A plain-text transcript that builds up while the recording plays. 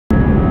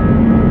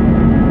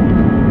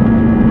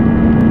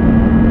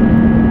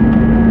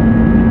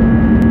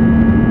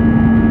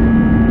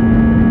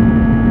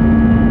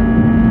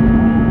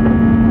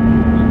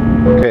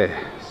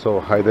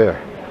Hi there.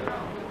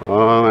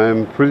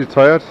 I'm pretty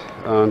tired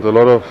and a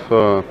lot of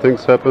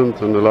things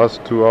happened in the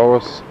last 2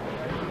 hours.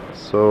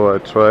 So I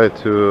try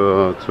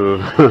to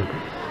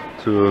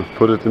to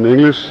put it in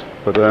English,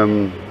 but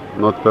I'm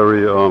not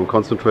very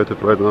concentrated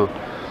right now.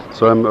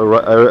 So I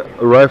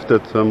arrived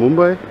at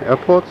Mumbai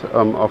airport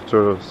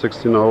after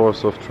 16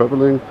 hours of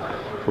traveling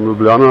from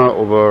Ljubljana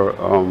over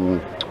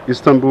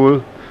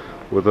Istanbul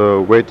with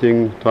a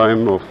waiting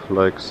time of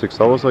like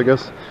 6 hours, I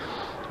guess.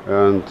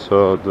 And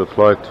the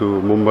flight to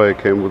Mumbai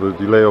came with a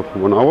delay of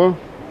 1 hour.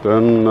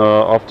 Then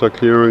after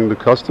clearing the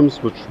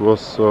customs, which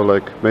was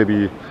like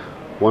maybe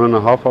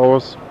 1.5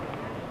 hours,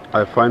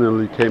 I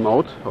finally came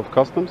out of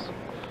customs.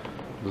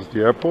 This is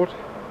the airport.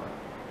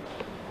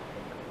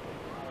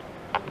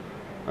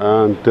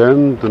 And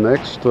then the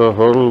next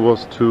hurdle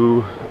was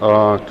to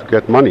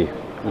get money,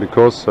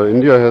 because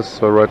India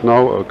has right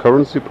now a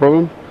currency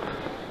problem.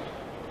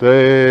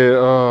 They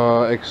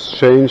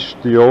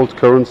exchanged the old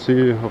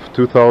currency of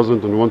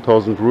 2,000 and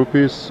 1,000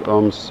 rupees,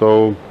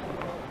 so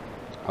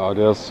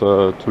there's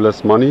too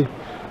less money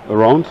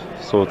around,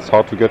 so it's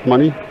hard to get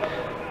money.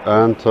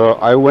 And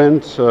I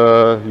went,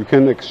 you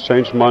can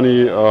exchange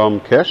money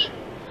cash.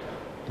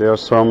 There are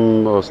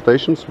some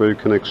stations where you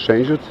can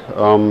exchange it,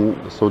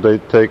 so they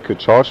take a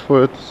charge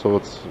for it, so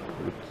it's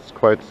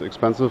quite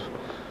expensive.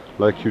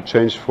 Like you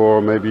change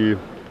for maybe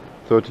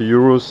 30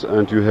 euros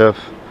and you have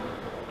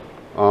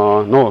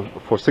no,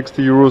 for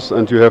 60 euros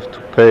and you have to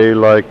pay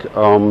like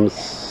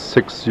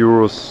 6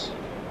 euros,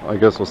 I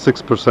guess, or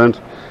 6%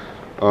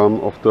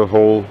 of the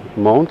whole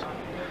amount.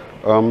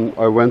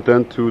 I went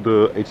then to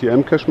the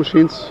ATM cash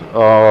machines.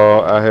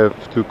 I have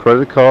 2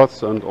 credit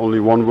cards and only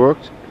one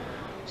worked.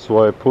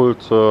 So I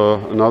pulled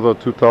another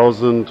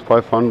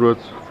 2,500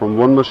 from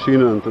one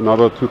machine and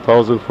another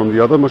 2,000 from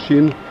the other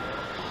machine.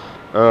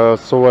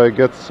 So I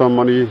get some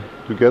money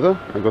together.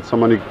 I got some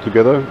money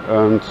together,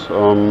 and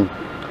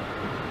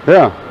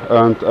yeah,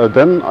 and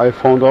then I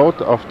found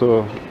out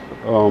after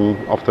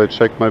I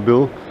checked my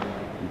bill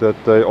that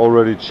they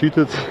already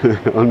cheated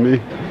on me.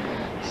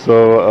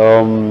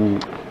 So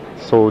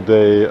so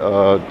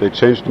they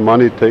changed the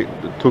money,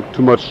 took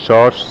too much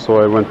charge. So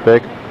I went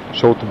back,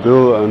 showed the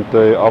bill, and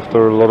they,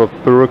 after a lot of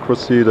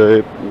bureaucracy,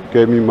 they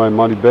gave me my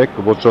money back.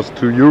 It was just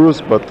 2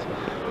 euros, but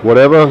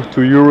whatever,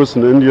 2 euros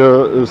in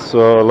India is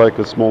like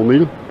a small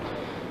meal.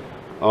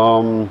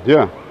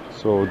 Yeah,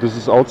 so this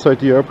is outside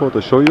the airport.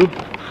 I show you.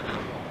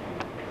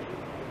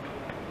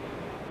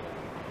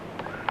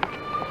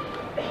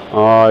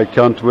 I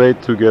can't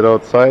wait to get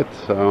outside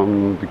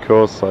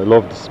because I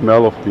love the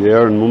smell of the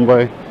air in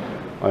Mumbai.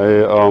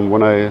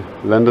 When I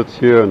landed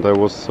here, and I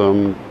was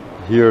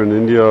here in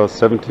India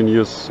 17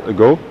 years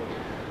ago,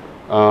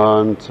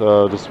 and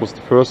this was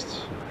the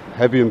first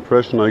heavy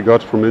impression I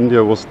got from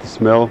India, was the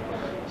smell.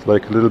 It's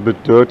like a little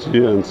bit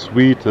dirty and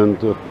sweet, and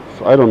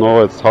I don't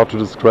know, it's hard to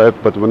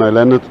describe, but when I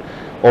landed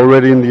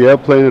already in the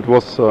airplane, it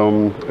was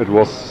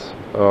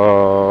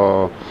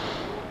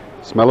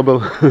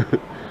smellable.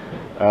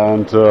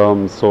 And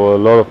so a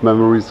lot of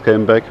memories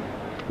came back.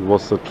 It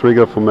was a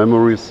trigger for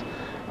memories,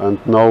 and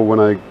now when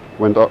I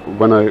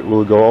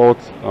will go out,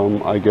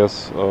 I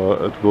guess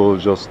it will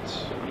just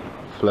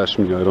flash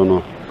me. I don't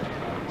know.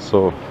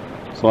 So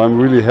I'm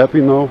really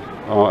happy now.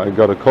 I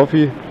got a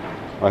coffee.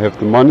 I have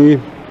the money,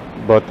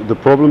 but the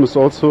problem is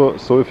also,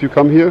 so if you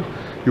come here,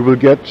 you will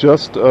get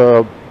just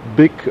a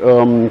big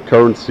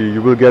currency.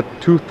 You will get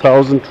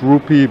 2,000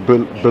 rupee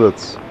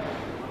billets.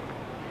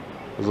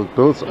 Is it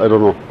bills? I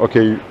don't know.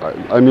 Okay,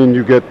 I mean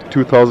you get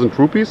 2,000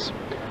 rupees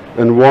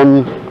in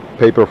one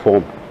paper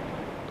form.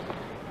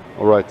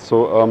 Alright,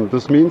 so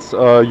this means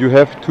you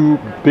have too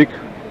big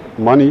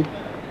money,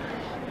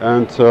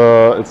 and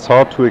it's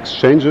hard to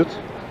exchange it.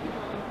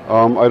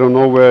 I don't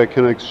know where I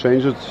can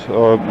exchange it.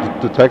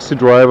 The taxi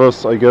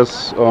drivers, I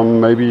guess,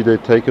 maybe they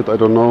take it, I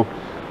don't know.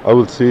 I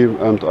will see,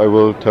 and I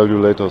will tell you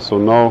later. So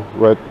now,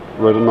 right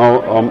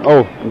now,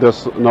 oh,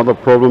 there's another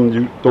problem.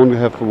 You don't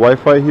have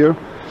Wi-Fi here.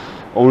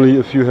 Only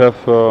if you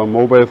have a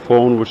mobile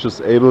phone which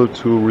is able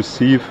to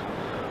receive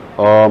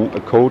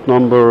a code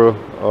number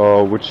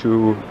which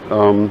you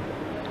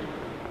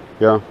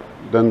yeah,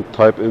 then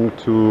type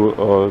into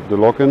the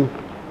login.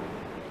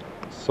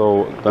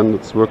 So then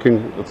it's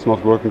working. It's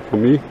not working for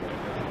me.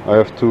 I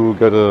have to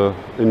get a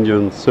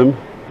Indian SIM.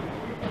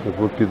 That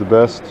would be the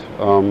best.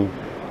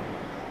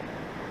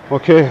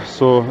 Okay,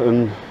 so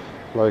in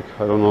like,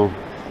 I don't know,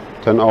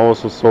 10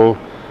 hours or so,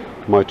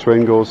 my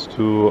train goes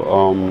to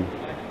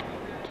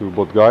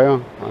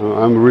Bodhgaya.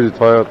 I'm really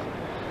tired,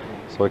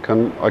 so I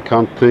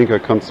can't think, I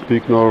can't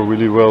speak now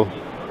really well.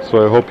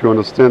 So I hope you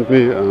understand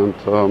me, and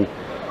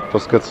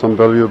just get some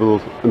valuable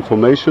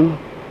information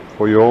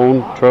for your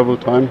own travel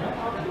time.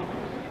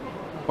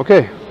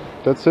 Okay,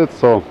 that's it.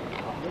 So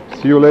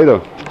see you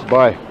later.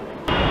 Bye.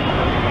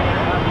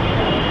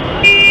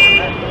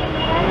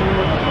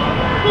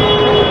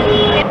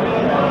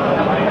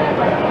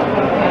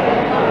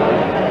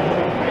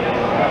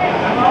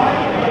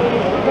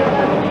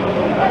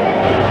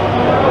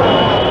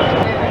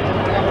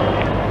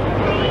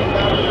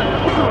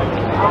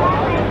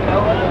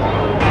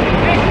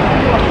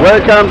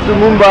 Welcome to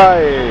Mumbai.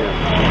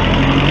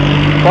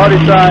 Party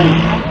time.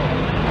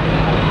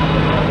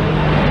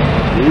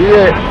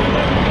 Yeah.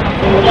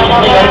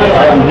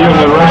 I am here in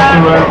a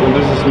restaurant and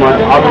this is my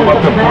aloo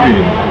matar puri.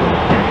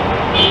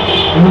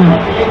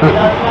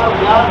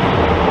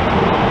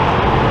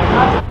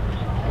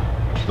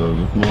 So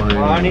good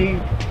morning.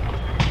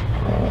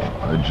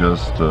 I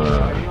just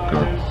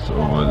got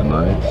over the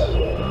night.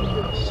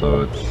 So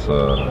it's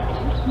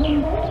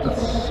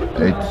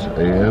 8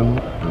 a.m.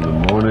 in the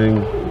morning,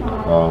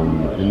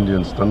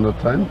 Indian Standard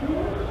Time.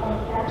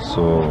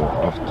 So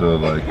after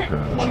like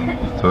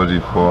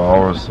 34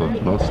 hours of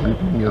not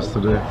sleeping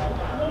yesterday,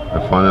 I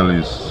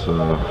finally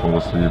fall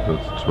asleep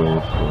at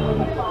 12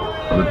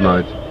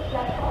 midnight,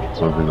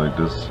 something like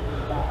this.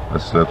 I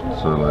slept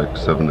like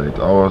 7-8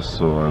 hours,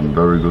 so I'm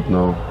very good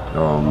now.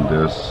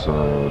 There's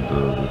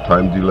the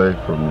time delay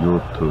from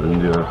Europe to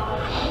India.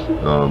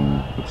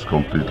 It's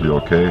completely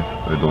okay.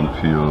 I don't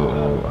feel.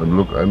 I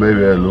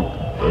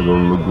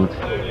don't look good.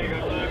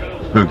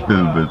 Look a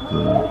little bit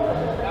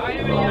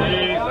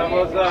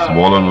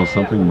swollen or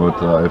something, but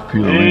I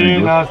feel really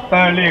good.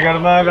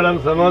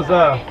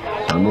 Samosa,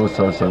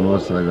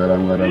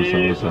 garam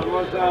samosa.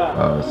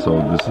 So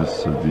this is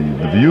the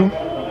view.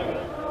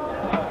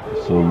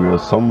 So we are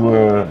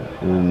somewhere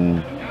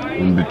in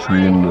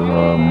between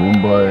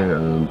Mumbai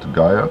and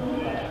Gaya.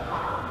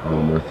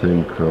 I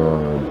think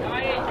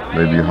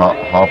maybe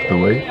half the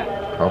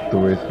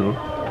way through.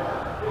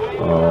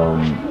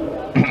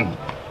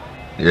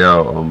 Yeah,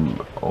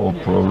 all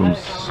problems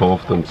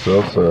solved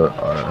themselves. I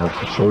have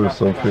to show you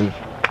something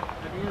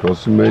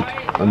because I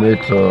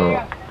made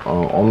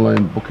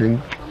online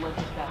booking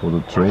for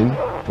the train,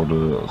 for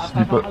the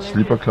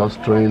sleeper class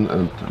train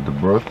and the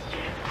berth.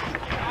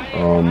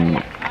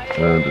 And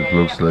it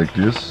looks like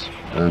this,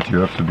 and you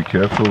have to be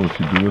careful if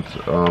you do it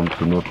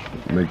to not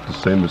make the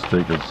same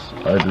mistake as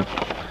I did.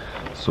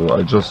 So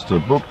I just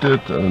booked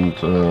it, and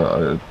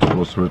it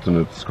was written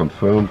it's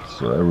confirmed,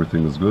 so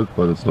everything is good,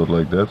 but it's not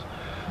like that.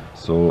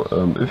 So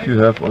if you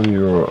have on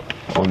your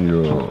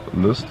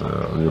list,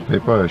 on your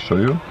paper, I show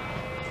you.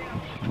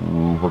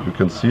 Hope you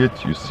can see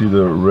it. You see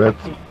the red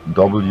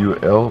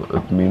WL,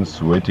 it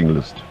means waiting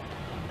list.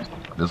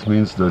 This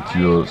means that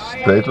your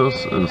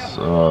status is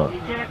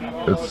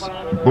it's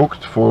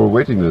booked for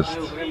waiting list,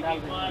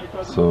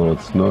 so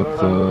it's not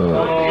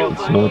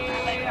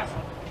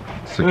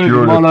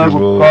secure that you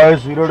will.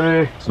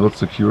 It's not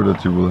secure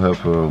that you will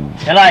have a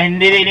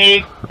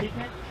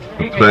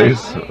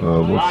place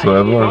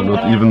whatsoever,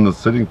 not even the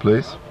sitting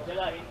place.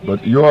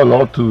 But you are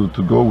allowed to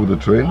go with the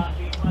train.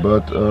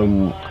 But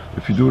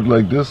if you do it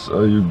like this,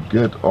 you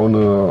get on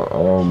a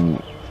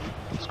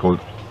it's called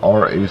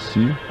RAC.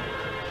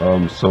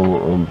 So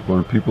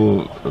when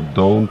people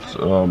don't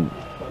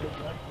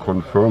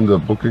confirm their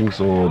bookings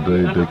or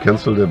they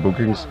cancel their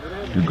bookings,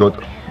 you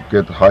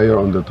get higher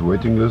on that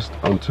waiting list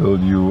until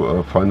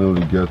you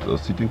finally get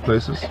seating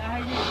places.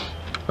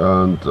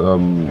 And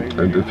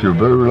if you're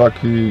very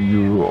lucky,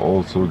 you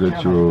also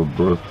get your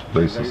berth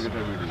places.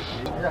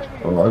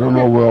 I don't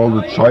know where all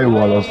the chai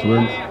walas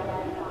went.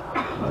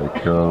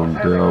 Like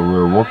they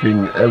were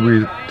walking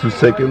every 2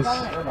 seconds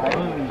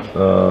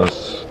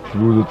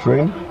through the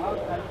train.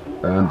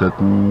 And that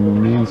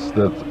means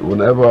that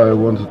whenever I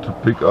wanted to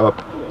pick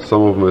up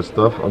some of my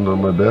stuff under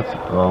my bed,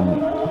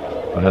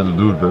 I had to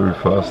do it very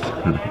fast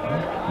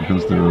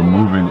because they were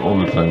moving all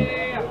the time.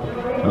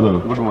 Hello.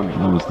 Good morning.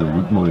 Namaste.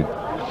 Good morning.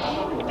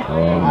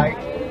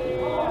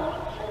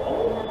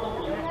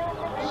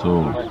 So,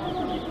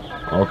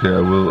 okay,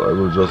 I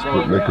will just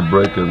make a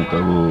break and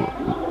I will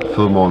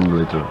film on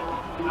later.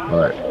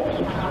 Bye.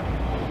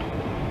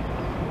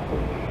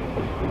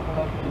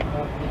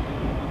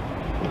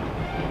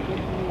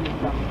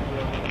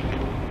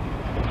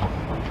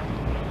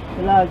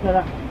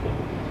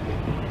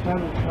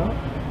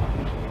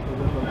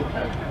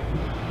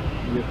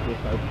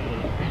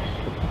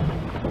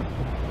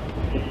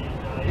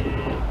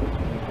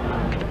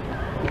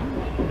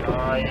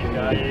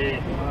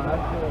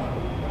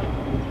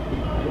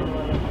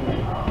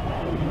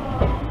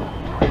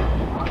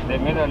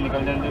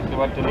 निकल जाएंगे उसके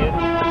बाद चलिए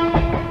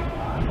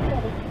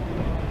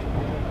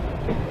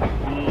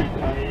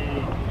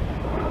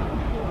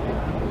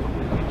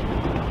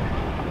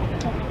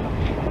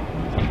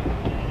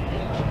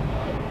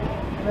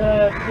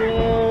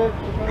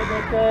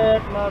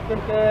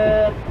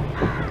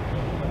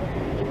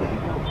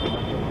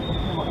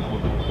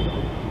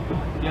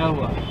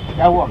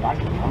क्या हुआ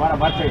हमारा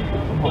बात है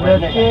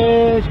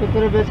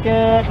शुक्र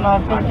बिस्किट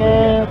नारियल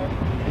केक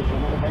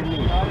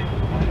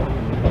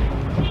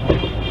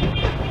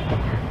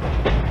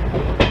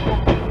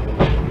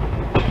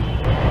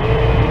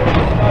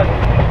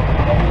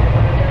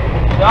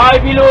चाय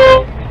पी लो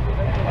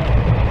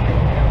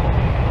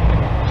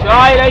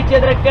चाय रही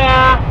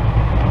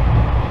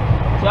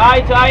चाय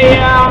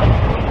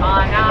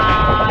खाना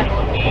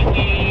रोटी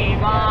की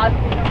बात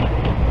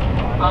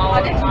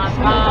और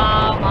माथा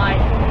माई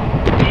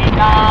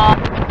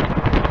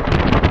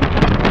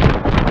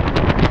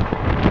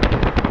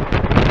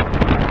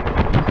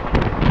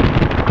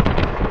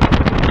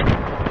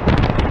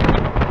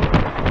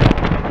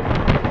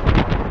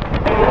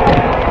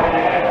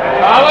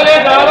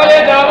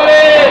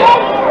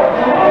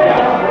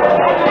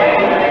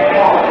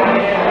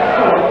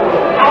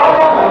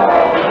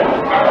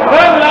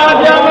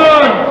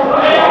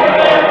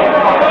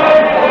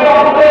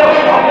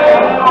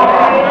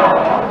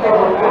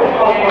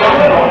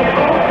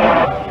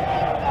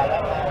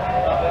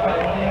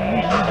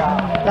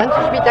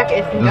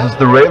This is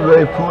the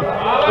railway food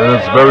and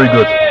it's very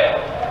good.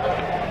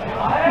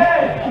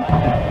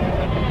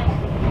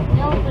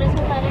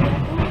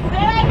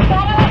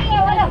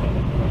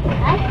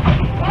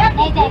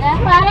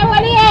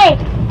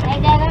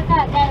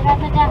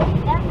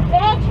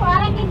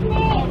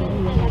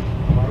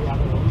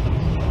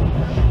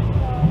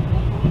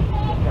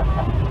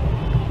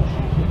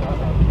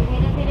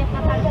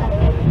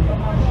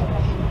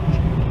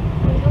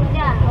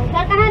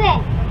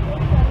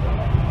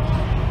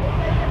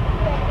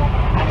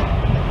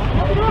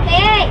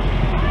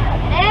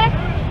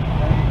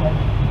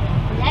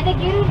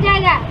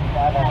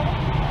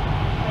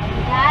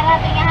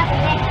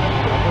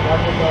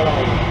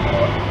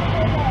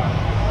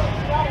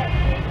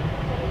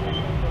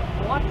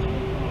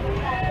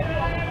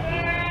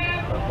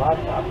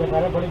 आपके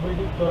सारे बड़ी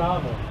बिल्डिंग तो रहा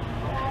है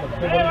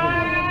सबसे बड़ी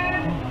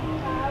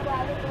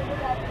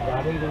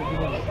गाड़ी जल्दी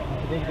नहीं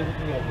देख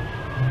जल्दी नहीं आती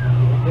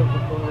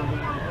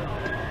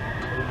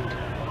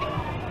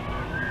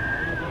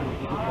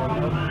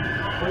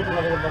कोई तो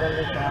लगे बदल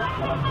ले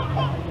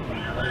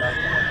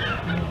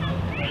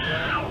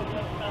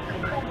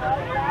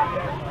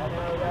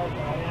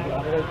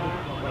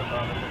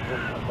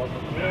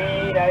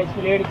राइस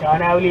प्लेट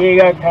खाना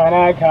बोलिएगा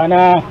खाना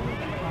खाना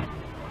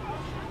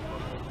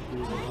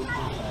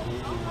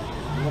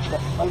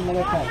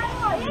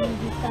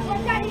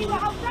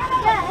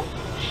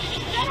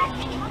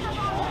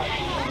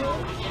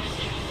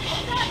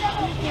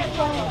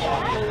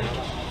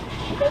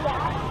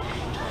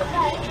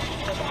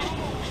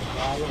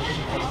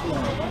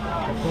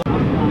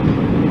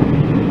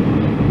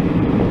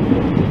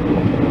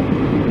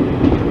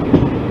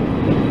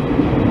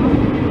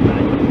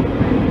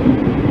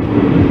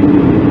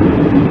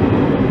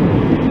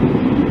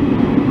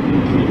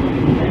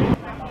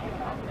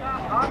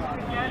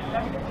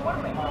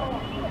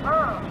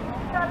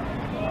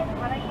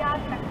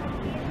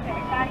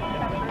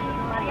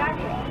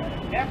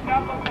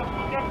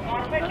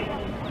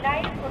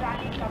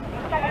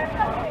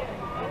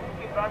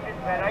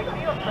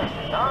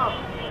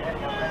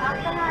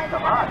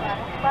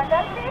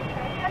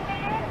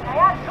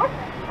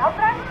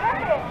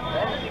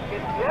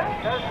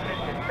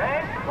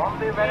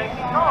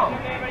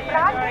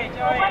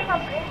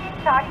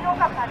साड़ियों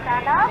का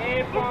खजाना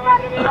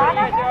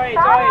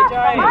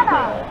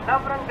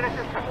नवरंग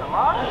ड्रेसेस का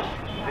सामान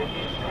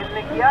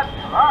खेलने किया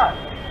धमाल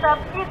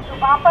सबकी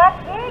जुबान पर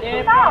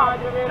एक नाम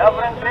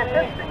नवरंग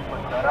ड्रेसेस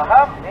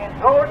रहा main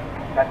road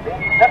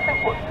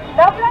Narsinghpur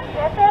Navrang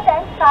dresses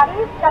and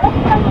saris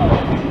collection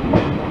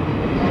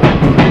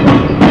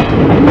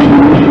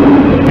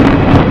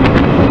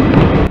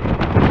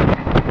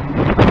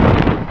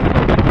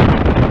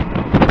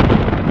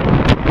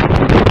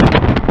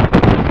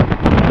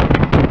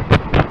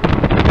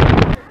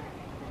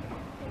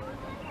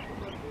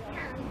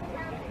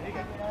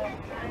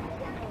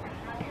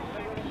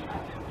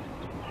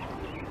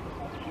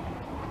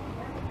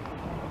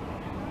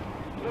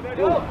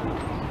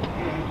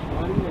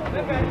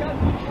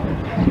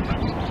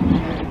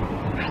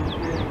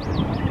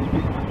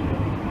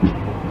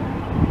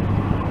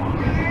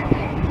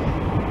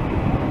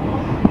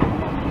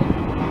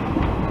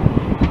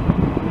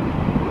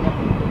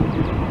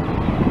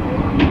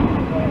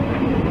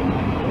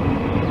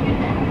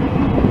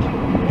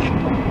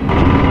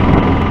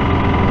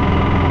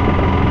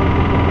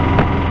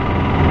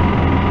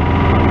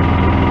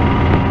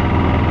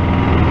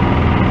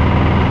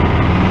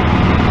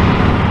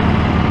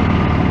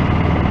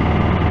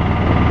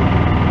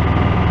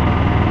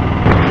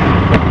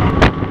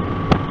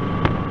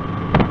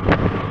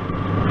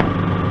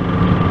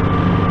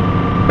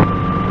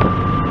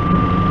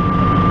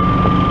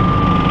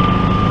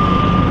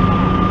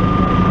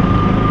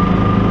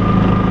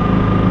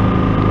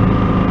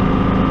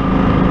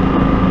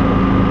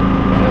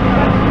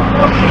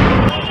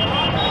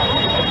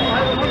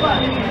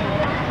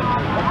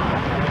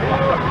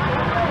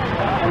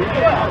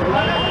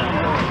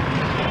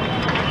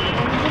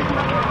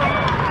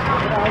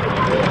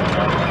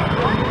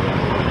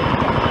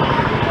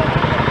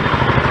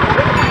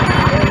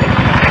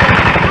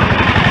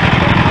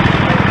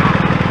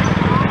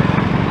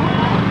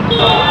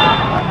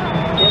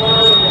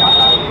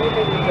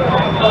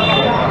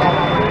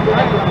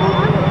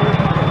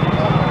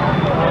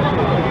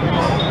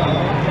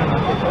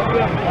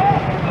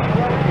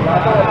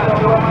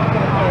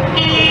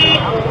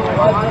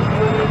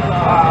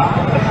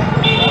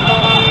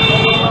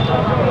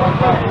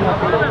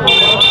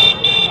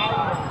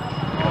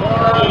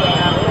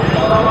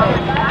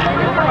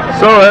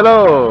So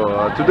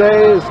hello,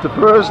 today is the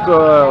 1st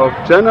of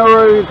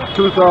January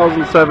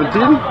 2017,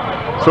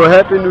 so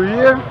Happy New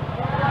Year.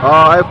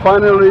 I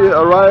finally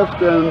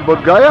arrived in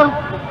Bodhgaya,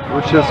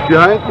 which is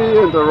behind me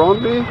and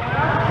around me.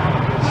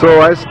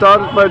 So I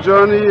started my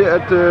journey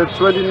at the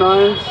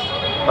 29th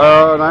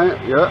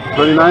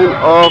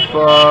of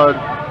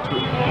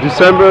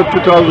December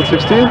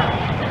 2016,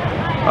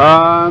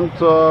 and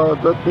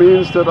that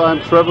means that I'm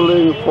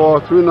traveling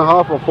for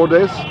 3.5 or 4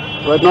 days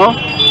right now.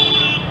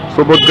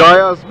 So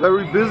Bodhgaya is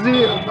very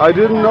busy. I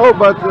didn't know,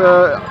 but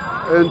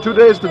in 2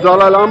 days the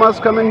Dalai Lama is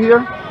coming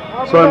here,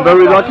 so I'm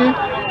very lucky.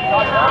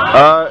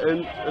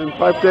 In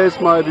 5 days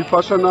my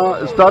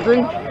Vipassana is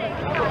starting.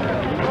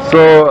 So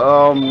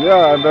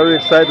yeah, I'm very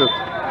excited.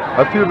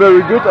 I feel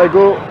very good. I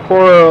go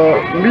for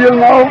a meal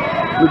now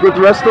in a good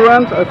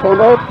restaurant, I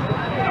found out.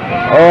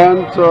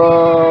 And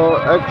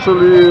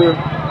actually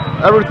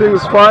everything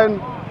is fine.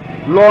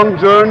 Long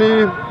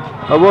journey.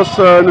 I was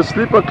in a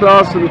sleeper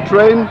class in the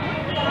train.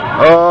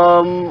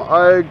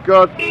 I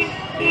got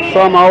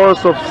some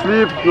hours of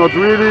sleep, not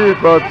really,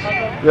 but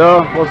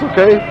yeah, it was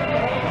okay.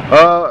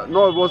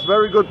 No, it was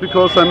very good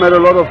because I met a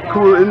lot of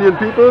cool Indian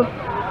people.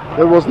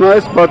 It was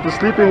nice, but the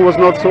sleeping was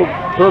not so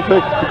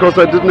perfect because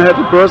I didn't have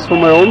a berth for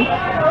my own,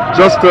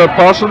 just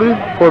partially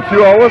for a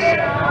few hours.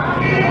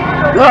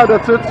 Yeah,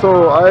 that's it.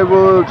 So I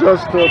will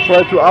just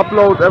try to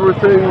upload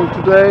everything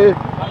today,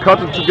 cut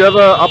it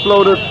together,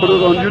 upload it, put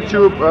it on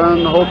YouTube,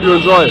 and hope you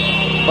enjoy.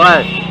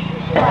 Bye.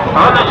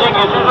 那些给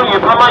叔叔也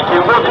慢慢解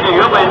过这个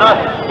原本呢，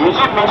以及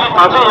并且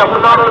打这也不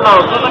纳入到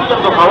叔叔这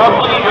个好好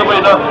不的原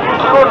本呢，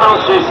之后呢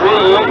是学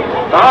习，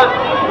他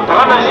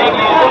那些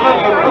给叔叔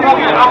也不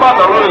给阿妈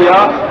打了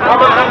呀，他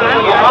们是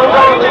给安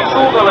装这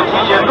书的了，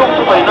提前弄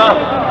出来呢，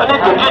那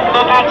总之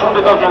那就从这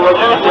个中国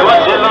就是这完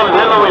钱了，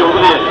人了有不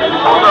的，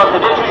好呢，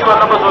肯定就是说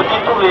那么说地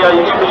图了呀，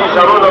以及并且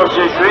小路呢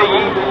是学习，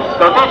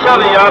到这下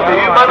了呀，比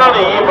如慢慢的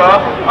一把，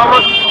他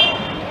们。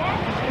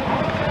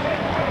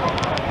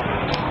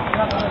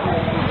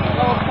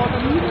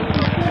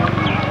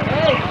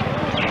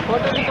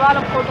 photo खिंचवा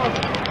लो photo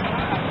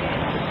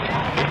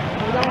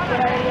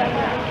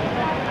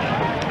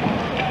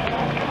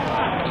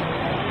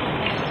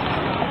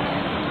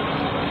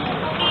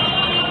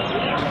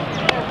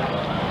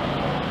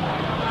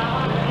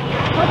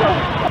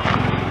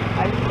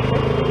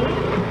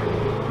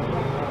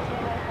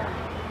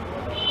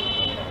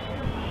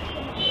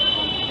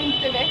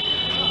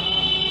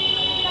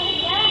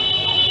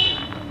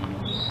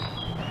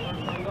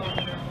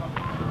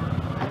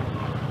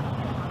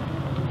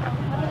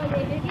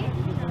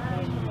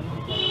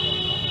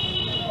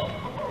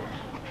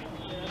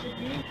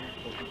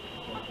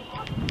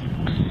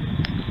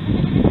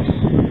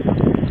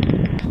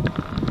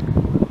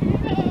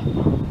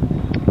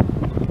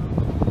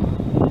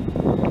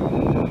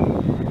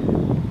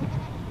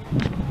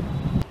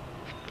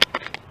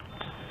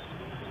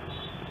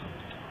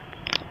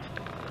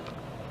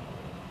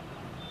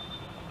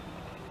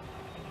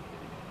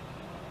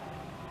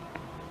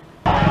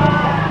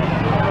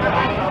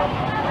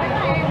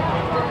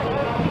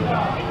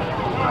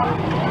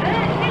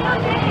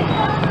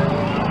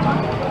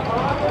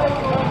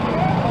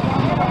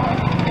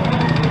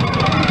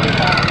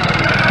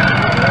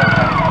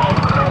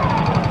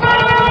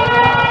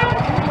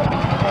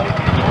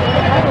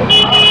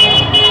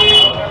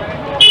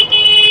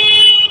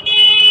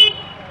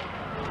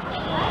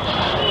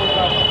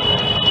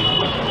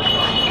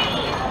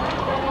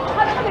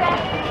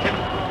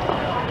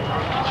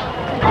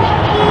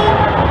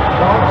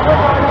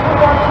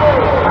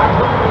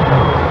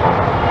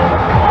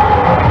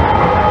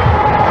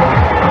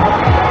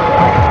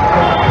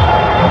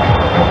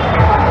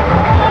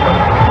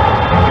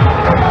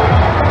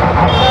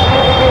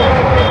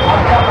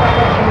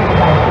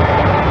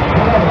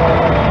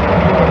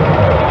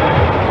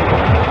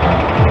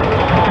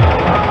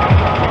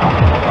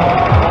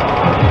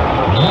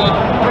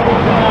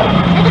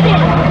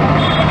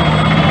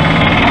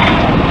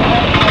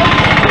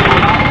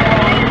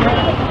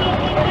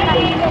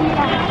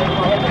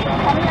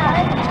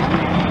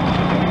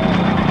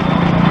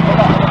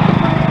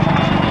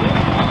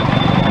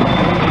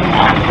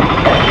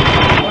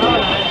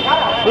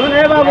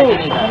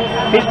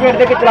fish plate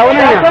देके चलाओ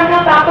ना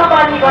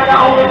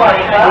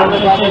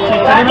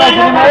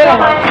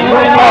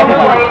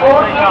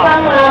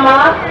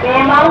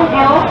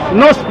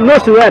no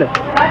sugar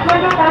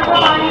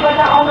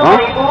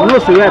no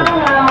sugar